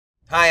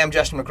Hi, I'm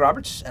Justin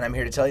Mcroberts, and I'm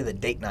here to tell you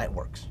that date night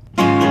works.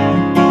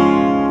 My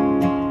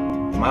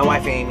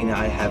wife Amy and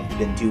I have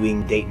been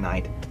doing date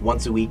night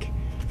once a week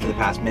for the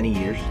past many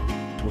years.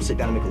 We'll sit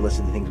down and make a list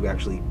of the things we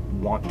actually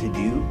want to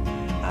do,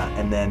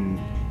 and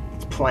then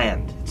it's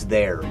planned, it's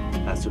there,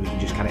 so we can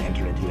just kind of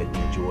enter into it and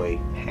enjoy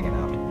hanging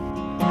out.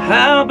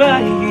 How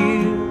about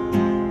you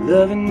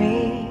loving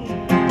me?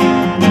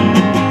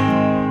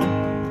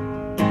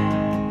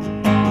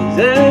 Is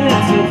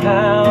evidence of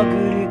how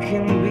good it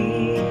can be.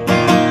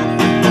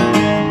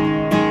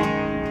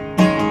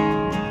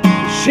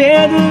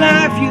 Share the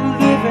life you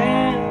live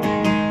in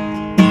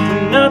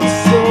with another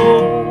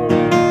soul.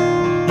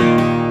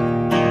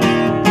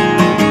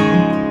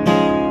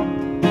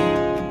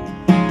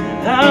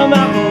 And how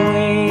about the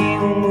way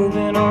we're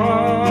moving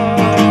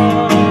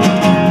on?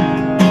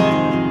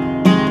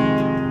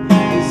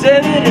 Is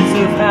evidence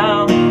of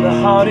how the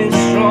heart is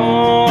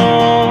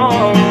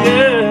strong.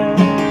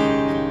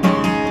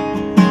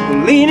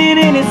 We're leaning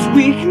in its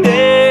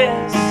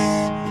weakness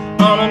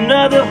on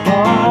another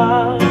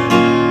heart.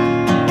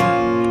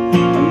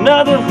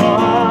 Another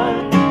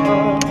heart.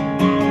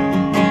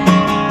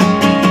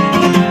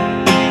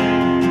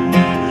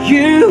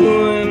 You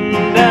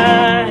and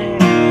I,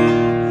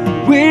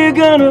 we're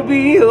gonna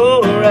be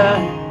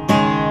alright.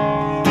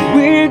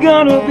 We're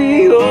gonna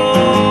be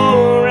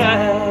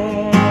alright.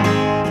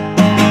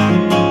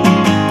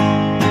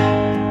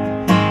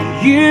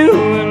 You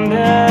and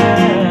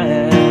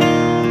I,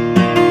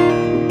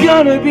 we're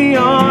gonna be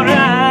alright.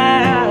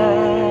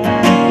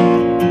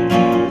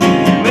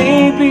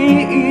 Maybe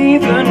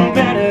even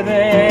better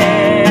than.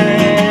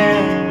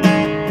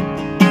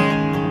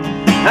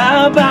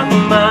 How about the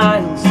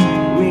miles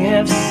we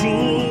have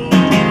seen?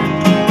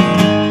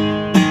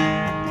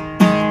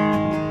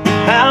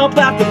 How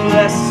about the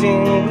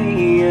blessing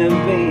we have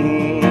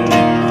been?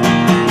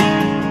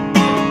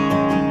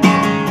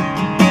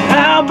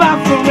 How about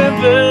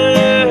forever,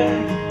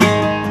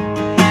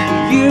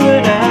 you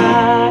and I?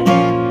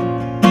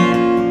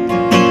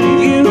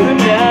 You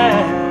and I.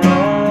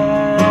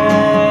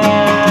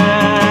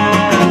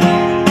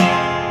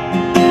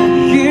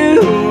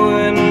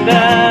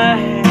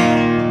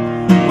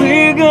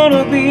 We're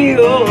gonna be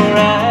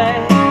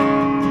alright.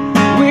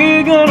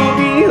 We're gonna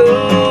be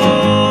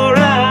alright.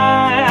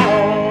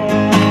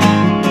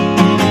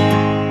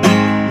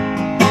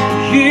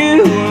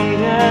 You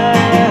and I,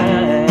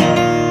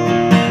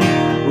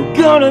 we're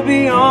gonna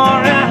be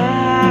alright.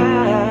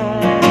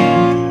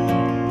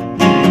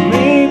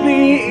 Maybe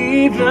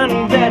even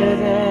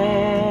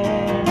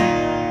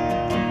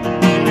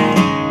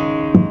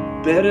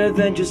better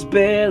than just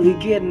barely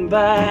getting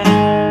by.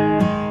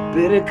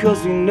 Better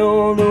cause we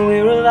know that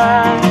we're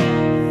alive.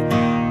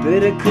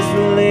 Better cause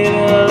we're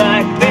living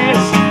like there's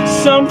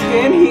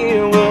something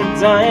here we're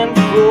dying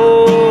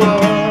for.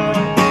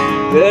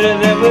 Better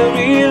than we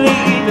really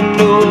even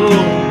know.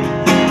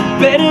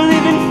 Better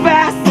living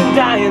fast than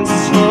dying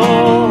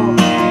slow.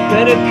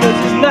 Better cause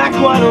it's not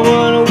quite a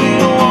one